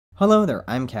Hello there,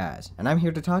 I'm Kaz, and I'm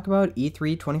here to talk about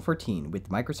E3 2014 with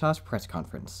Microsoft's press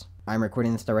conference. I'm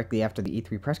recording this directly after the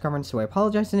E3 press conference, so I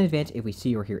apologize in advance if we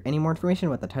see or hear any more information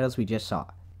about the titles we just saw.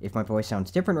 If my voice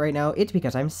sounds different right now, it's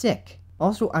because I'm sick.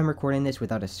 Also, I'm recording this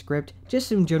without a script, just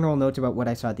some general notes about what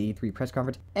I saw at the E3 press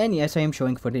conference, and yes, I am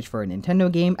showing footage for a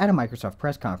Nintendo game at a Microsoft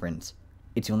press conference.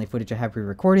 It's the only footage I have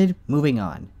pre-recorded, moving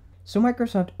on. So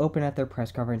Microsoft opened at their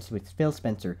press conference with Phil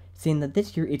Spencer, saying that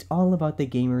this year it's all about the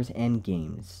gamers and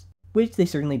games. Which they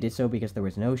certainly did so because there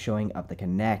was no showing of the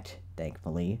Kinect,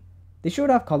 thankfully. They showed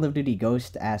off Call of Duty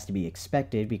Ghosts as to be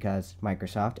expected because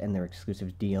Microsoft and their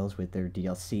exclusive deals with their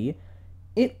DLC.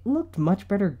 It looked much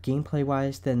better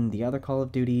gameplay-wise than the other Call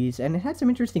of Duties, and it had some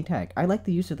interesting tech. I like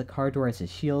the use of the car door as a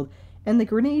shield, and the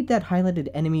grenade that highlighted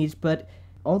enemies, but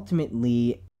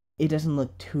ultimately, it doesn't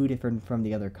look too different from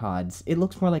the other CODs. It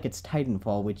looks more like it's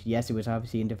Titanfall, which, yes, it was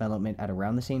obviously in development at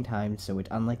around the same time, so it's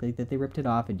unlikely that they ripped it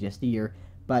off in just a year,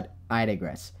 but I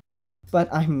digress. But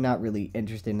I'm not really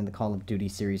interested in the Call of Duty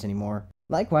series anymore.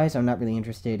 Likewise, I'm not really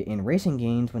interested in racing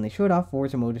games when they showed off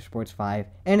Forza Motorsports 5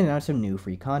 and announced some new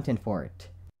free content for it.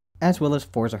 As well as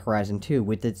Forza Horizon 2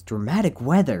 with its dramatic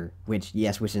weather, which,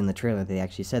 yes, was in the trailer, they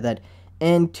actually said that,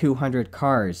 and 200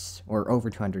 cars, or over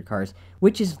 200 cars,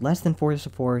 which is less than Forza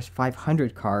 4's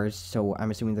 500 cars, so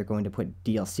I'm assuming they're going to put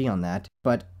DLC on that.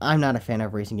 But I'm not a fan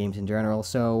of racing games in general,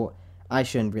 so I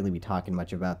shouldn't really be talking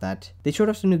much about that. They showed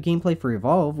off some new gameplay for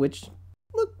Evolve, which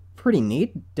looked pretty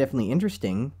neat, definitely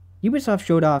interesting. Ubisoft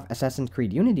showed off Assassin's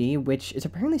Creed Unity, which is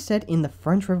apparently set in the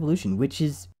French Revolution, which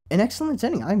is an excellent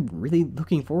setting. I'm really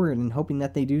looking forward and hoping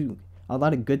that they do a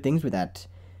lot of good things with that.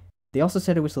 They also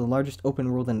said it was the largest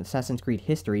open world in Assassin's Creed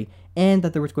history, and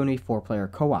that there was going to be 4-player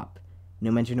co-op.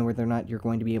 No mention of whether or not you're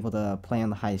going to be able to play on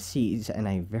the high seas, and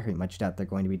I very much doubt they're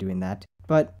going to be doing that.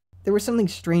 But there was something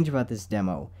strange about this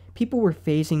demo. People were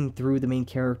phasing through the main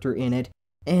character in it,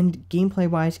 and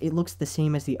gameplay-wise, it looks the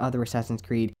same as the other Assassin's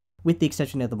Creed, with the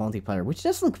exception of the multiplayer, which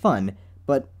does look fun,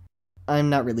 but I'm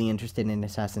not really interested in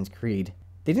Assassin's Creed.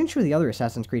 They didn't show the other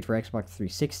Assassin's Creed for Xbox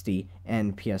 360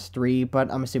 and PS3,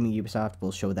 but I'm assuming Ubisoft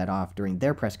will show that off during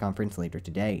their press conference later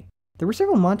today. There were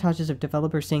several montages of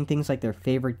developers saying things like their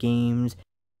favorite games,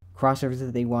 crossovers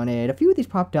that they wanted. A few of these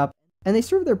popped up, and they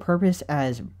served their purpose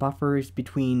as buffers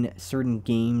between certain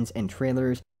games and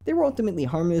trailers. They were ultimately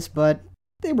harmless, but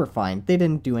they were fine. They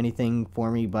didn't do anything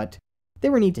for me, but they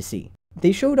were neat to see.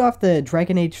 They showed off the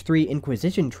Dragon Age 3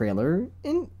 Inquisition trailer,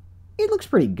 and it looks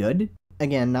pretty good.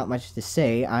 Again, not much to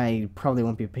say. I probably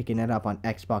won't be picking it up on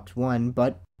Xbox One,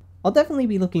 but I'll definitely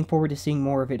be looking forward to seeing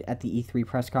more of it at the E3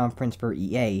 press conference for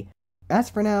EA. As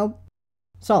for now,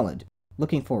 solid.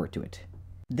 Looking forward to it.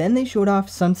 Then they showed off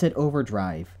Sunset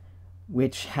Overdrive,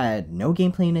 which had no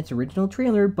gameplay in its original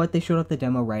trailer, but they showed off the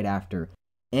demo right after.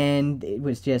 And it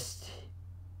was just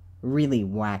really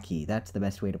wacky. That's the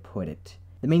best way to put it.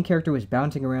 The main character was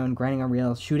bouncing around, grinding on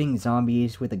rails, shooting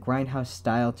zombies with a grindhouse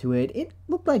style to it. It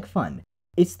looked like fun.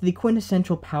 It's the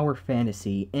quintessential power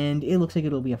fantasy, and it looks like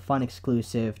it'll be a fun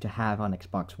exclusive to have on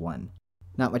Xbox One.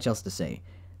 Not much else to say.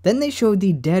 Then they showed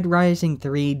the Dead Rising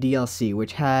 3 DLC,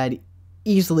 which had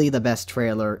easily the best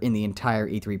trailer in the entire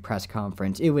E3 press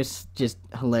conference. It was just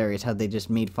hilarious how they just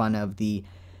made fun of the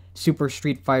Super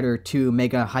Street Fighter 2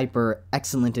 Mega Hyper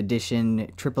Excellent Edition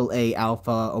AAA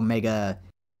Alpha Omega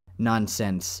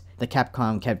nonsense that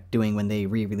Capcom kept doing when they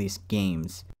re-released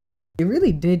games. It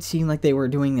really did seem like they were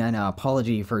doing an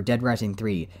apology for Dead Rising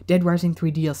 3. Dead Rising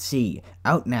 3 DLC,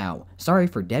 out now. Sorry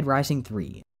for Dead Rising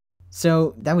 3.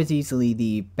 So, that was easily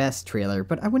the best trailer,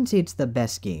 but I wouldn't say it's the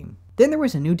best game. Then there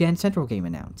was a new Dance Central game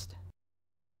announced.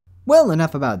 Well,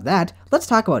 enough about that. Let's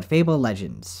talk about Fable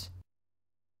Legends.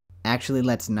 Actually,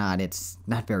 let's not. It's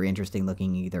not very interesting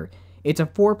looking either. It's a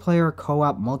 4-player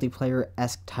co-op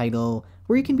multiplayer-esque title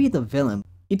where you can be the villain.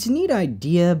 It's a neat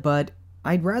idea, but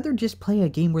I'd rather just play a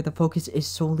game where the focus is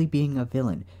solely being a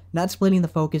villain, not splitting the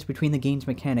focus between the game's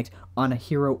mechanics on a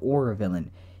hero or a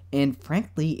villain. And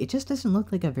frankly, it just doesn't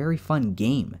look like a very fun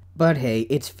game. But hey,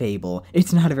 it's Fable.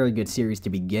 It's not a very good series to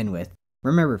begin with.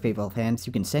 Remember, Fable fans,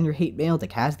 you can send your hate mail to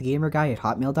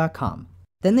kazthegamerguy@hotmail.com.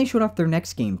 Then they showed off their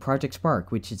next game, Project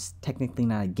Spark, which is technically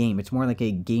not a game. It's more like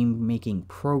a game-making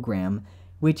program,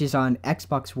 which is on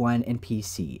Xbox One and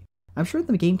PC. I'm sure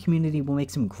the game community will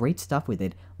make some great stuff with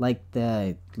it, like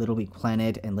the Little Big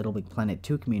Planet and Little Big Planet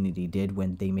 2 community did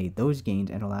when they made those games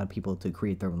and allowed people to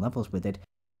create their own levels with it.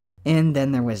 And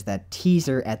then there was that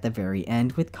teaser at the very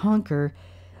end with Conker,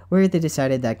 where they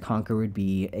decided that Conker would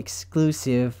be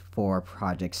exclusive for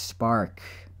Project Spark,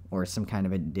 or some kind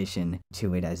of addition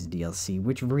to it as DLC,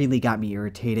 which really got me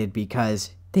irritated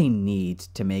because they need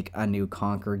to make a new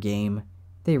Conker game.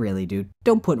 They really do.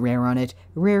 Don't put Rare on it.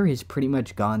 Rare is pretty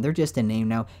much gone. They're just a name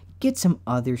now. Get some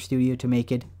other studio to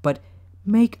make it, but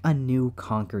make a new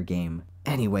Conker game.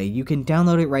 Anyway, you can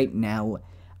download it right now.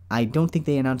 I don't think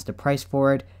they announced a price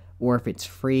for it, or if it's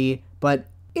free, but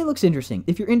it looks interesting.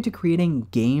 If you're into creating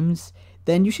games,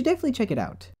 then you should definitely check it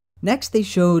out. Next, they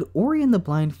showed Ori and the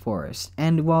Blind Forest,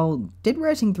 and while Dead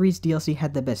Rising 3's DLC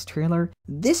had the best trailer,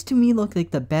 this to me looked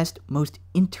like the best, most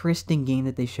interesting game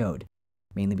that they showed.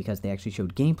 Mainly because they actually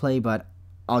showed gameplay, but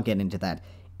I'll get into that.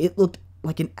 It looked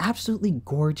like an absolutely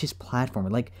gorgeous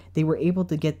platformer. Like, they were able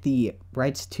to get the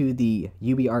rights to the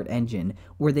UbiArt engine,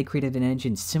 or they created an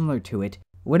engine similar to it.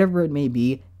 Whatever it may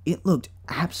be, it looked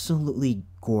absolutely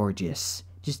gorgeous.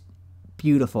 Just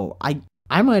beautiful.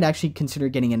 I might actually consider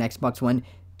getting an Xbox One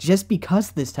just because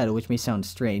of this title, which may sound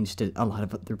strange to a lot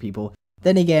of other people.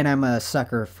 Then again, I'm a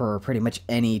sucker for pretty much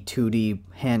any 2D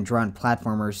hand-drawn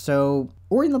platformers, so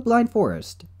Ori and the Blind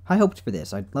Forest. High hopes for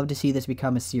this. I'd love to see this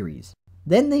become a series.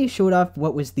 Then they showed off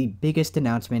what was the biggest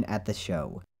announcement at the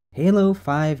show. Halo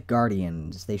 5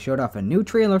 Guardians. They showed off a new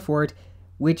trailer for it,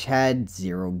 which had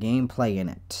zero gameplay in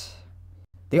it.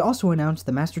 They also announced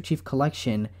the Master Chief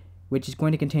Collection, which is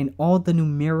going to contain all the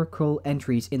numerical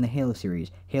entries in the Halo series.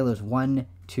 Halos 1,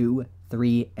 2,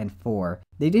 3, and 4.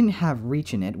 They didn't have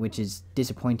Reach in it, which is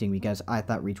disappointing because I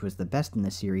thought Reach was the best in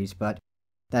the series, but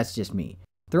that's just me.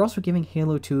 They're also giving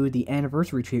Halo 2 the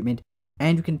anniversary treatment,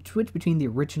 and you can switch between the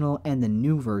original and the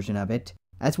new version of it,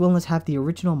 as well as have the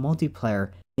original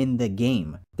multiplayer in the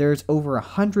game. There's over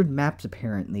 100 maps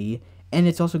apparently, and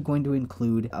it's also going to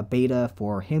include a beta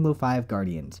for Halo 5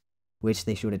 Guardians, which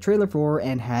they showed a trailer for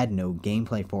and had no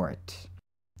gameplay for it.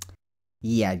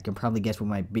 Yeah, you can probably guess what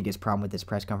my biggest problem with this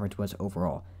press conference was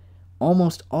overall.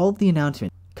 Almost all of the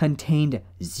announcements contained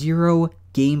zero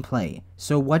gameplay.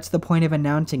 So what's the point of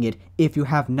announcing it if you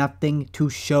have nothing to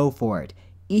show for it?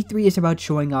 E3 is about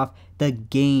showing off the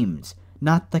games,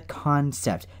 not the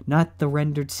concept, not the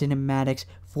rendered cinematics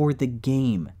for the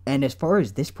game. And as far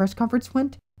as this press conference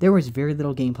went, there was very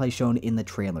little gameplay shown in the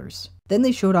trailers. Then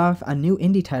they showed off a new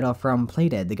indie title from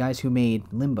Playdead, the guys who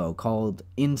made Limbo, called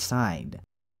Inside.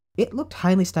 It looked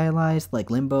highly stylized like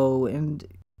Limbo, and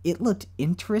it looked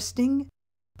interesting,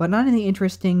 but not in the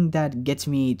interesting that gets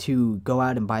me to go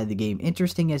out and buy the game.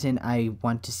 Interesting as in I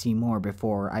want to see more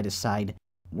before I decide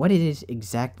what it is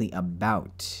exactly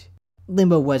about.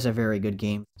 Limbo was a very good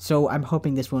game, so I'm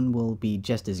hoping this one will be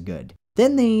just as good.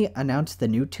 Then they announced the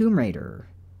new Tomb Raider.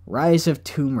 Rise of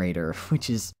Tomb Raider, which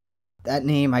is... that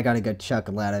name I got a good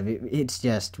chuckle out of. It's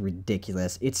just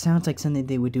ridiculous. It sounds like something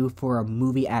they would do for a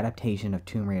movie adaptation of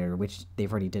Tomb Raider, which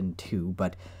they've already done too,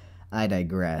 but I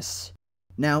digress.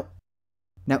 Now,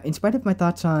 in spite of my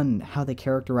thoughts on how they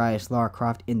characterized Lara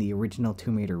Croft in the original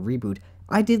Tomb Raider reboot,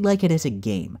 I did like it as a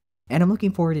game, and I'm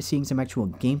looking forward to seeing some actual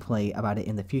gameplay about it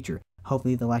in the future.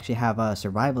 Hopefully they'll actually have a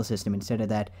survival system instead of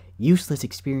that useless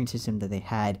experience system that they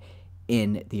had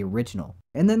in the original.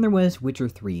 And then there was Witcher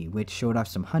 3, which showed off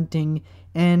some hunting,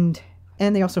 and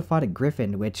they also fought a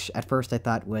griffin, which at first I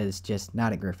thought was just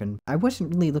not a griffin. I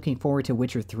wasn't really looking forward to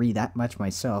Witcher 3 that much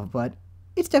myself, but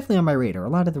it's definitely on my radar. A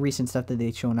lot of the recent stuff that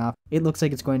they've shown off, it looks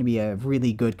like it's going to be a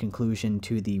really good conclusion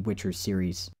to the Witcher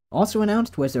series. Also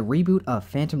announced was a reboot of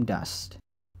Phantom Dust,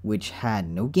 which had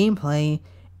no gameplay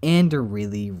and a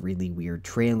really, really weird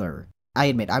trailer. I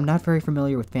admit, I'm not very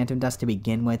familiar with Phantom Dust to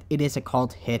begin with. It is a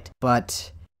cult hit,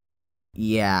 but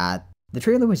yeah, the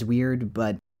trailer was weird,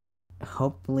 but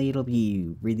hopefully it'll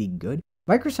be really good.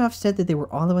 Microsoft said that they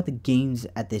were all about the games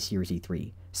at this year's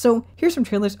E3. So here's some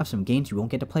trailers of some games you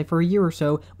won't get to play for a year or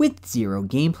so, with zero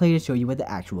gameplay to show you what the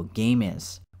actual game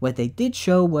is. What they did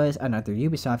show was another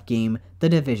Ubisoft game, The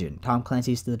Division, Tom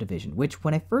Clancy's The Division, which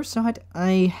when I first saw it,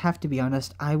 I have to be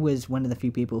honest, I was one of the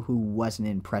few people who wasn't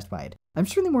impressed by it. I'm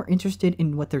certainly more interested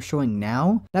in what they're showing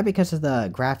now, not because of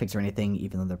the graphics or anything,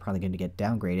 even though they're probably going to get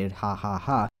downgraded, ha ha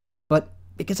ha, but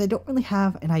because I don't really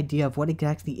have an idea of what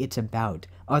exactly it's about,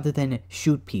 other than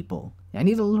shoot people. I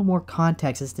need a little more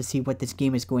context as to see what this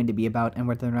game is going to be about and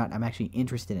whether or not I'm actually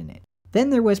interested in it. Then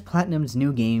there was Platinum's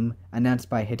new game, announced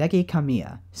by Hideki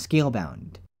Kamiya,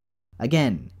 Scalebound.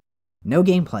 Again, no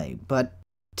gameplay, but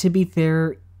to be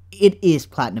fair, it is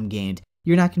Platinum Games.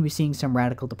 You're not going to be seeing some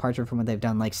radical departure from what they've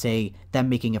done, like, say, them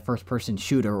making a first-person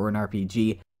shooter or an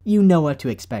RPG. You know what to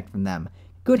expect from them.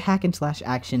 Good hack-and-slash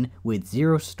action with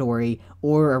zero story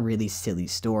or a really silly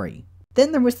story.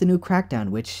 Then there was the new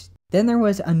Crackdown, Then there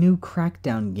was a new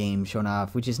Crackdown game shown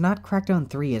off, which is not Crackdown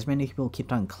 3 as many people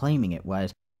kept on claiming it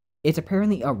was. It's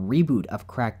apparently a reboot of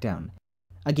Crackdown.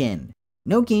 Again,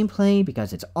 no gameplay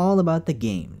because it's all about the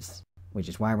games, which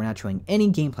is why we're not showing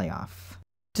any gameplay off.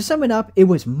 To sum it up, it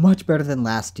was much better than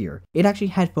last year. It actually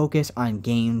had focus on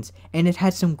games, and it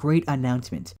had some great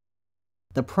announcements.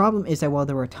 The problem is that while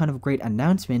there were a ton of great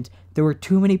announcements, there were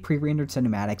too many pre-rendered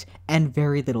cinematics and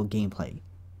very little gameplay.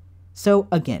 So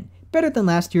again, better than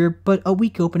last year, but a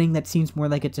weak opening that seems more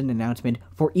like it's an announcement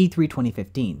for E3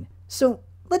 2015. So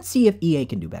let's see if EA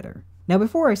can do better. Now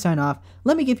before I sign off,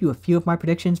 let me give you a few of my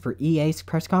predictions for EA's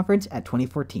press conference at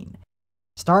 2014.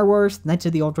 Star Wars Knights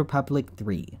of the Old Republic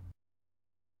 3.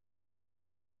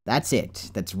 That's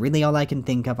it. That's really all I can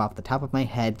think of off the top of my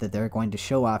head that they're going to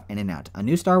show off and announce. A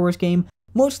new Star Wars game,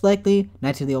 most likely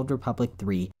Knights of the Old Republic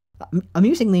 3.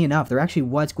 Amusingly enough, there actually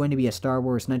was going to be a Star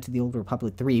Wars Knights of the Old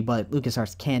Republic 3, but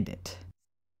LucasArts canned it.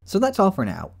 So that's all for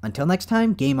now. Until next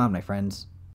time, game on, my friends.